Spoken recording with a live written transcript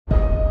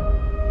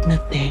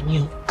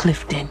Nathaniel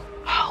Clifton,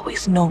 I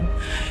always know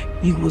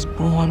you was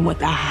born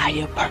with a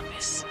higher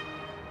purpose.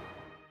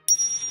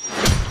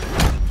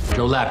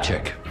 Joe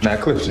Lapchick.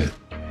 Matt Clifton.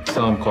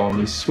 Some call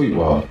me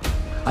Sweetwater.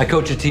 I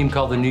coach a team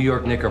called the New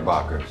York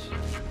Knickerbockers.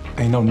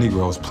 Ain't no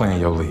Negroes playing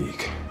your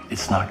league.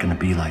 It's not gonna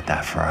be like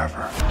that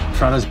forever.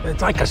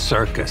 It's like a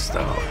circus,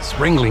 though. It's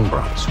Ringling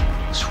Brothers.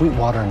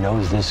 Sweetwater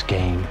knows this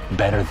game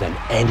better than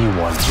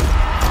anyone.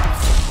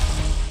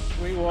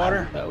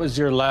 Sweetwater, that was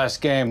your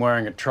last game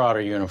wearing a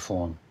Trotter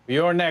uniform.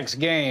 Your next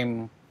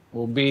game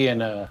will be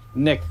in a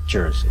Knick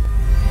jersey.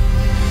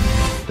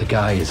 The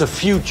guy is The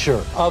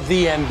future of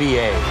the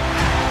NBA.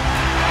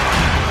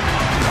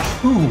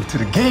 True to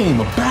the game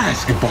of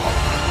basketball.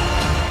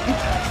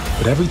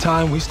 But every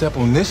time we step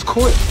on this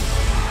court,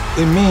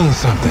 it means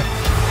something.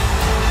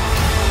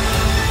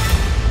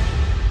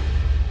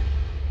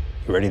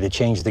 You ready to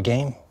change the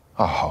game?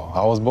 Oh,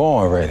 I was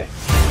born ready.